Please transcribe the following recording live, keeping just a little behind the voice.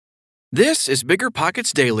This is Bigger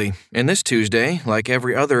Pockets Daily, and this Tuesday, like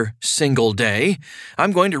every other single day,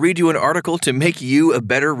 I'm going to read you an article to make you a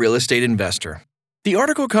better real estate investor. The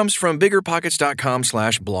article comes from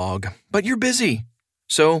biggerpockets.com/blog, but you're busy,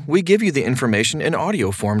 so we give you the information in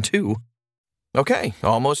audio form too. Okay,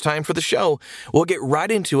 almost time for the show. We'll get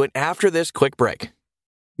right into it after this quick break.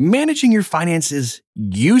 Managing your finances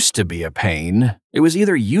used to be a pain. It was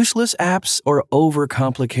either useless apps or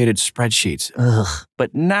overcomplicated spreadsheets.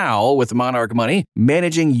 But now, with Monarch Money,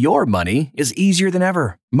 managing your money is easier than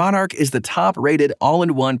ever. Monarch is the top-rated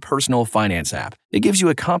all-in-one personal finance app. It gives you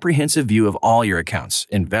a comprehensive view of all your accounts,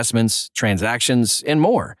 investments, transactions, and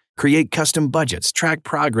more. Create custom budgets, track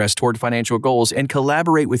progress toward financial goals, and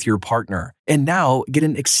collaborate with your partner. And now, get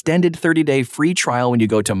an extended 30-day free trial when you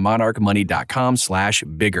go to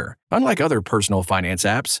monarchmoney.com/bigger. Unlike other personal finance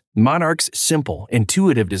apps, Monarch's simple,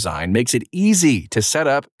 intuitive design makes it easy to set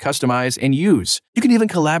up, customize, and use. You can even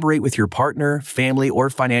collaborate with your partner, family,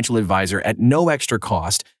 or financial advisor at no extra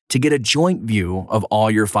cost to get a joint view of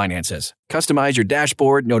all your finances. Customize your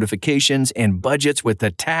dashboard, notifications, and budgets with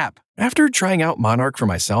the tap. After trying out Monarch for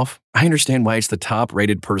myself, I understand why it's the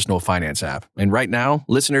top-rated personal finance app. And right now,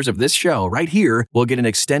 listeners of this show right here will get an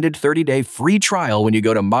extended 30-day free trial when you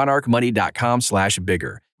go to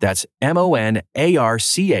monarchmoney.com/bigger. That's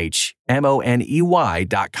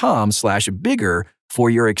monarchmoney.com/bigger for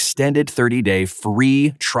your extended 30-day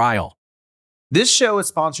free trial. This show is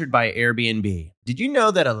sponsored by Airbnb. Did you know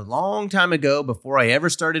that a long time ago, before I ever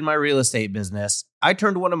started my real estate business, I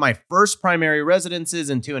turned one of my first primary residences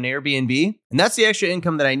into an Airbnb? And that's the extra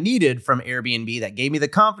income that I needed from Airbnb that gave me the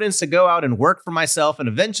confidence to go out and work for myself and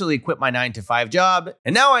eventually quit my 9-to-5 job.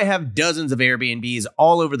 And now I have dozens of Airbnbs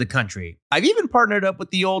all over the country. I've even partnered up with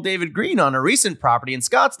the old David Green on a recent property in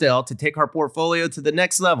Scottsdale to take our portfolio to the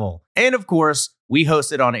next level. And of course, we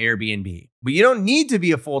host it on Airbnb. But you don't need to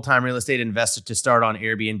be a full-time real estate investor to start on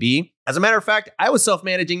Airbnb. As a matter of fact, I was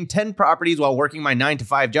self-managing 10 properties while working my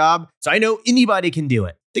 9-to-5 job, so I know anybody can do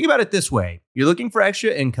it. Think about it this way. You're looking for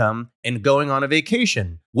extra income and going on a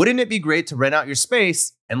vacation. Wouldn't it be great to rent out your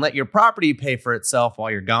space and let your property pay for itself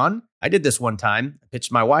while you're gone? I did this one time. I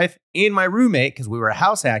pitched my wife and my roommate, because we were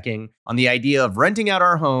house hacking, on the idea of renting out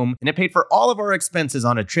our home, and it paid for all of our expenses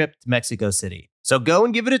on a trip to Mexico City. So go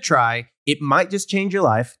and give it a try. It might just change your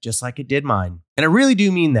life, just like it did mine. And I really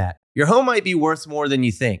do mean that. Your home might be worth more than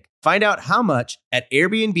you think. Find out how much at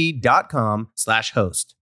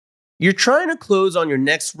airbnb.com/host. You're trying to close on your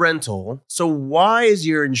next rental, so why is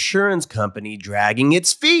your insurance company dragging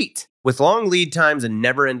its feet? With long lead times and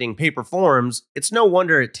never-ending paper forms, it's no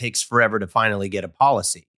wonder it takes forever to finally get a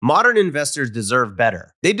policy. Modern investors deserve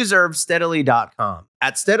better. They deserve Steadily.com.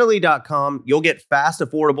 At Steadily.com, you'll get fast,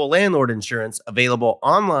 affordable landlord insurance available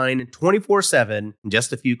online 24/7 in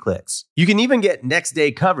just a few clicks. You can even get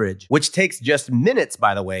next-day coverage, which takes just minutes,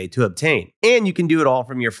 by the way, to obtain. And you can do it all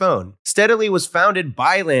from your phone. Steadily was founded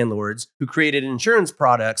by landlords who created insurance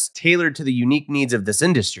products tailored to the unique needs of this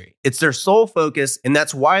industry. It's their sole focus, and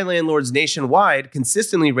that's why landlords nationwide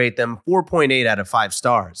consistently rate them 4.8 out of 5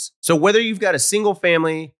 stars. So whether you've got a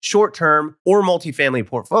single-family, short-term, or multifamily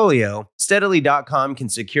portfolio, Steadily.com can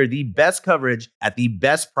secure the best coverage at the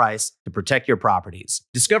best price to protect your properties.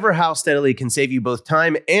 Discover how Steadily can save you both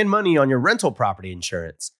time and money on your rental property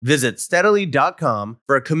insurance. Visit Steadily.com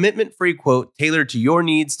for a commitment-free quote tailored to your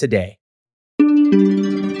needs today.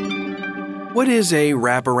 What is a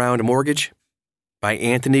wraparound mortgage? By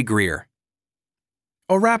Anthony Greer.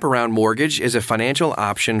 A wraparound mortgage is a financial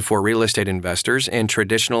option for real estate investors and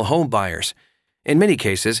traditional home buyers. In many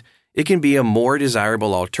cases, it can be a more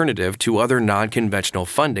desirable alternative to other non-conventional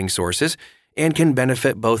funding sources and can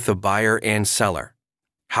benefit both the buyer and seller.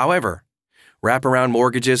 However, wraparound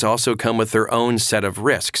mortgages also come with their own set of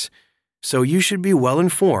risks, so you should be well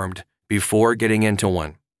informed before getting into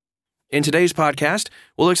one. In today's podcast,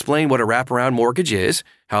 we'll explain what a wraparound mortgage is,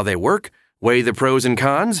 how they work, weigh the pros and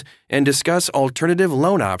cons, and discuss alternative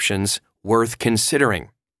loan options worth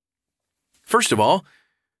considering. First of all,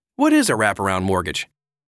 what is a wraparound mortgage?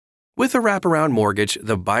 With a wraparound mortgage,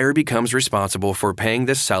 the buyer becomes responsible for paying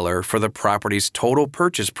the seller for the property's total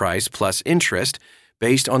purchase price plus interest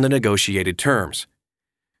based on the negotiated terms.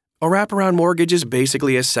 A wraparound mortgage is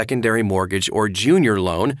basically a secondary mortgage or junior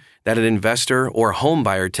loan that an investor or home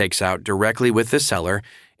buyer takes out directly with the seller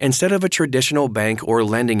instead of a traditional bank or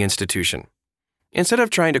lending institution. Instead of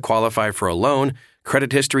trying to qualify for a loan,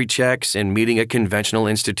 credit history checks, and meeting a conventional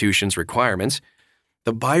institution's requirements,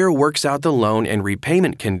 the buyer works out the loan and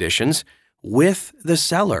repayment conditions with the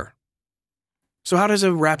seller. So how does a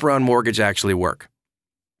wraparound mortgage actually work?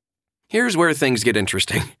 Here's where things get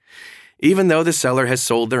interesting. Even though the seller has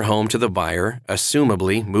sold their home to the buyer,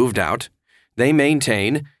 assumably moved out, they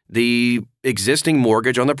maintain the existing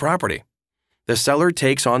mortgage on the property. The seller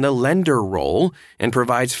takes on the lender role and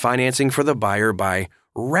provides financing for the buyer by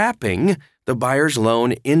wrapping the buyer's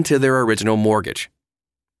loan into their original mortgage.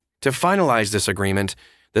 To finalize this agreement,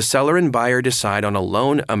 the seller and buyer decide on a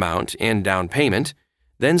loan amount and down payment,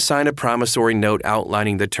 then sign a promissory note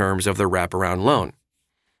outlining the terms of the wraparound loan.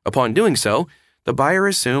 Upon doing so, the buyer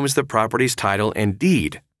assumes the property's title and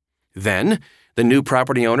deed. Then, the new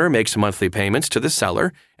property owner makes monthly payments to the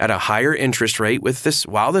seller at a higher interest rate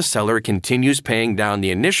while the seller continues paying down the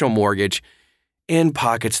initial mortgage and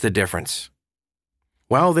pockets the difference.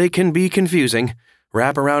 While they can be confusing,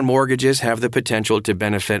 wraparound mortgages have the potential to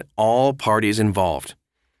benefit all parties involved.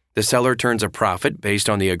 The seller turns a profit based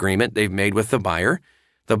on the agreement they've made with the buyer.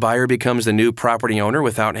 The buyer becomes the new property owner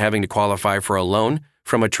without having to qualify for a loan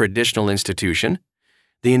from a traditional institution.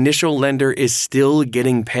 The initial lender is still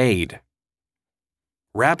getting paid.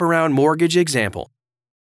 Wraparound mortgage example.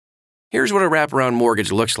 Here's what a wraparound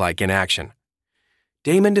mortgage looks like in action.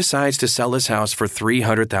 Damon decides to sell his house for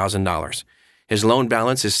 $300,000. His loan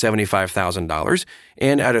balance is $75,000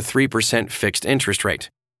 and at a 3% fixed interest rate.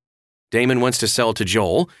 Damon wants to sell to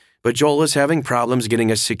Joel, but Joel is having problems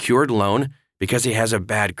getting a secured loan because he has a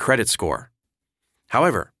bad credit score.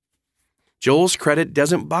 However, Joel's credit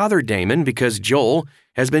doesn't bother Damon because Joel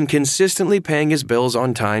has been consistently paying his bills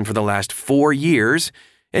on time for the last 4 years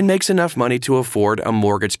and makes enough money to afford a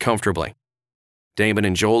mortgage comfortably. Damon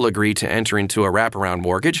and Joel agree to enter into a wraparound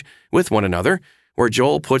mortgage with one another, where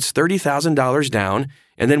Joel puts $30,000 down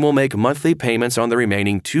and then will make monthly payments on the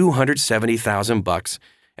remaining $270,000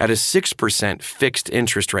 at a 6% fixed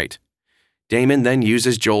interest rate. Damon then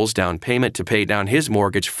uses Joel's down payment to pay down his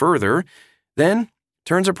mortgage further, then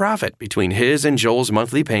turns a profit between his and Joel's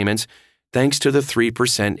monthly payments thanks to the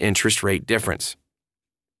 3% interest rate difference.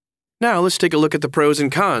 Now let's take a look at the pros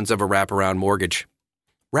and cons of a wraparound mortgage.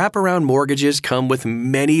 Wraparound mortgages come with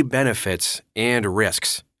many benefits and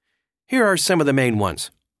risks. Here are some of the main ones.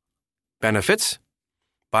 Benefits.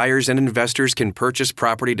 Buyers and investors can purchase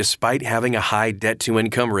property despite having a high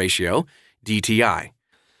debt-to-income ratio, DTI.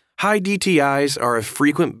 High DTIs are a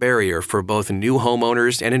frequent barrier for both new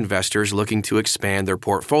homeowners and investors looking to expand their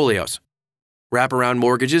portfolios. Wraparound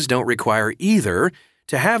mortgages don't require either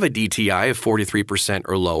to have a DTI of 43%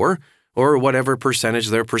 or lower, or whatever percentage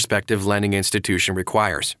their prospective lending institution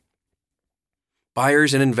requires.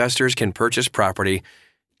 Buyers and investors can purchase property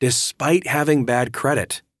despite having bad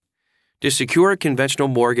credit. To secure a conventional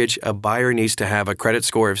mortgage, a buyer needs to have a credit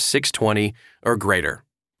score of 620 or greater.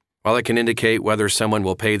 While it can indicate whether someone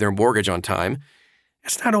will pay their mortgage on time,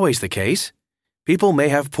 that's not always the case. People may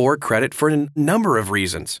have poor credit for a number of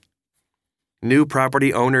reasons. New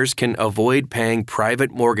property owners can avoid paying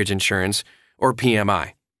private mortgage insurance, or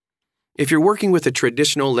PMI. If you're working with a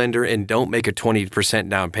traditional lender and don't make a 20%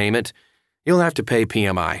 down payment, you'll have to pay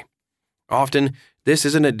PMI. Often, this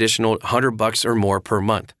is an additional $100 or more per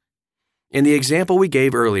month. In the example we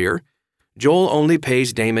gave earlier, Joel only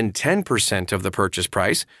pays Damon 10% of the purchase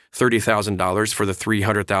price, $30,000 for the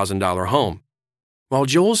 $300,000 home. While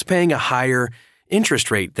Joel's paying a higher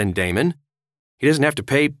interest rate than Damon, he doesn't have to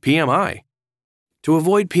pay PMI. To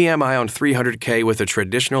avoid PMI on $300K with a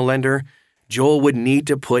traditional lender, Joel would need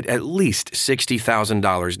to put at least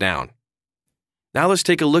 $60,000 down. Now let's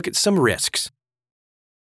take a look at some risks.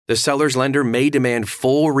 The seller's lender may demand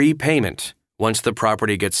full repayment once the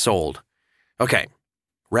property gets sold. Okay,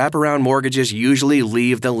 wraparound mortgages usually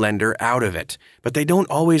leave the lender out of it, but they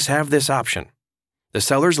don't always have this option. The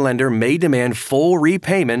seller's lender may demand full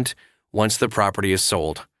repayment once the property is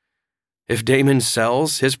sold. If Damon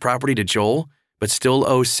sells his property to Joel, but still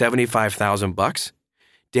owes $75,000,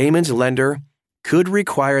 Damon's lender could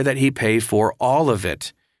require that he pay for all of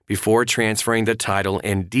it before transferring the title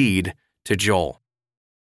and deed to Joel.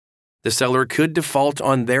 The seller could default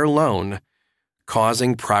on their loan,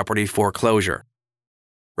 causing property foreclosure.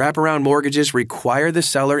 Wraparound mortgages require the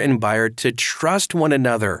seller and buyer to trust one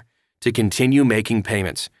another to continue making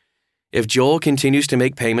payments. If Joel continues to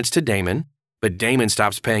make payments to Damon, but Damon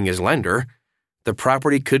stops paying his lender, the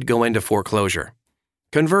property could go into foreclosure.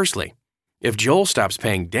 Conversely, if Joel stops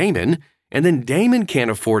paying Damon and then Damon can't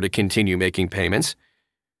afford to continue making payments,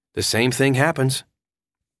 the same thing happens.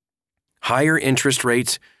 Higher interest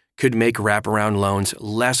rates could make wraparound loans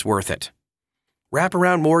less worth it.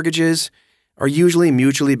 Wraparound mortgages are usually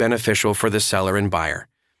mutually beneficial for the seller and buyer.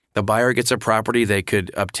 The buyer gets a property they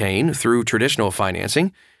could obtain through traditional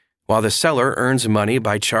financing, while the seller earns money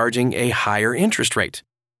by charging a higher interest rate.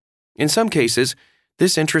 In some cases,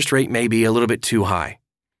 this interest rate may be a little bit too high.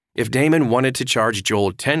 If Damon wanted to charge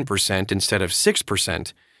Joel 10% instead of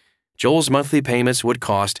 6%, Joel's monthly payments would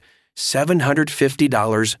cost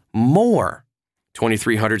 $750 more,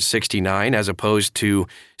 $2,369 as opposed to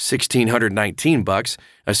 $1,619,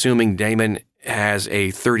 assuming Damon has a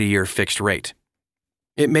 30-year fixed rate.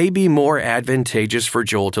 It may be more advantageous for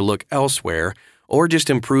Joel to look elsewhere or just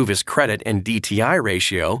improve his credit and DTI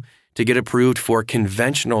ratio to get approved for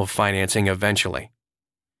conventional financing eventually.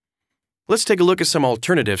 Let's take a look at some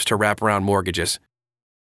alternatives to wraparound mortgages.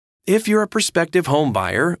 If you're a prospective home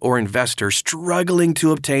buyer or investor struggling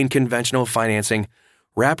to obtain conventional financing,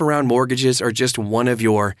 wraparound mortgages are just one of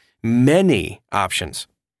your many options.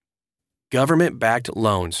 Government-backed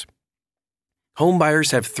loans. Home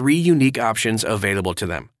buyers have 3 unique options available to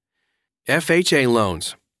them. FHA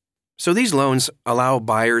loans. So these loans allow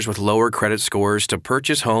buyers with lower credit scores to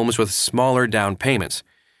purchase homes with smaller down payments.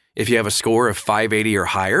 If you have a score of 580 or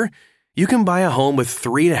higher, you can buy a home with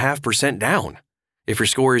 3.5% down. If your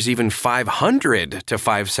score is even 500 to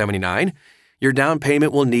 579, your down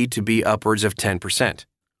payment will need to be upwards of 10%.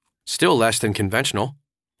 Still less than conventional.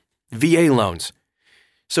 VA loans.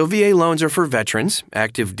 So VA loans are for veterans,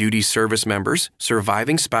 active duty service members,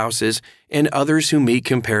 surviving spouses, and others who meet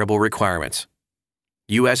comparable requirements.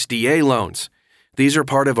 USDA loans. These are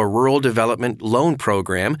part of a rural development loan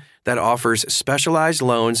program that offers specialized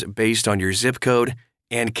loans based on your zip code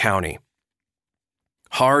and county.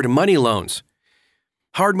 Hard money loans.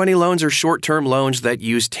 Hard money loans are short-term loans that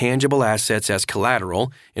use tangible assets as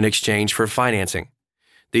collateral in exchange for financing.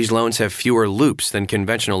 These loans have fewer loops than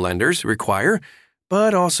conventional lenders require,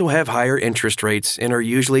 but also have higher interest rates and are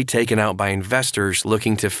usually taken out by investors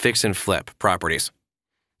looking to fix and flip properties.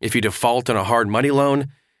 If you default on a hard money loan,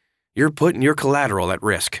 you're putting your collateral at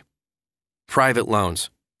risk. Private loans.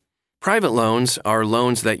 Private loans are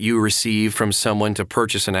loans that you receive from someone to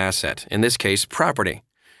purchase an asset, in this case, property.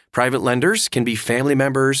 Private lenders can be family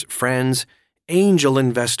members, friends, angel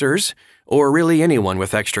investors, or really anyone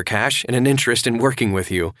with extra cash and an interest in working with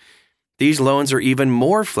you. These loans are even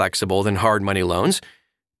more flexible than hard money loans,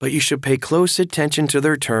 but you should pay close attention to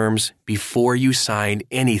their terms before you sign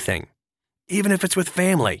anything, even if it's with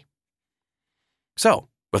family. So,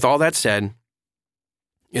 with all that said,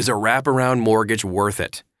 is a wraparound mortgage worth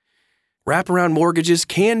it? Wraparound mortgages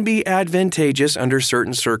can be advantageous under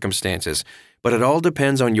certain circumstances, but it all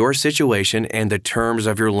depends on your situation and the terms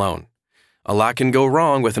of your loan. A lot can go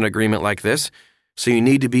wrong with an agreement like this, so you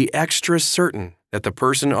need to be extra certain that the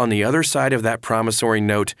person on the other side of that promissory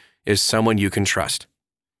note is someone you can trust.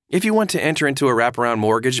 If you want to enter into a wraparound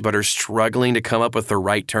mortgage but are struggling to come up with the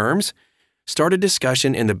right terms, start a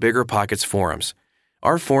discussion in the Bigger Pockets forums.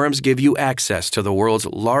 Our forums give you access to the world's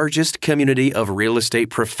largest community of real estate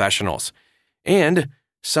professionals, and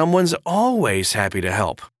someone's always happy to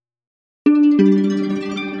help.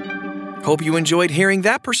 Hope you enjoyed hearing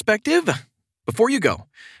that perspective. Before you go,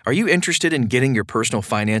 are you interested in getting your personal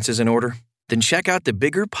finances in order? Then check out the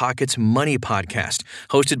Bigger Pockets Money Podcast,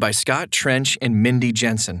 hosted by Scott Trench and Mindy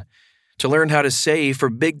Jensen. To learn how to save for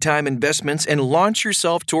big-time investments and launch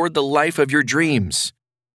yourself toward the life of your dreams.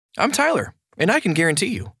 I'm Tyler, and I can guarantee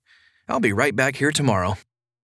you, I'll be right back here tomorrow.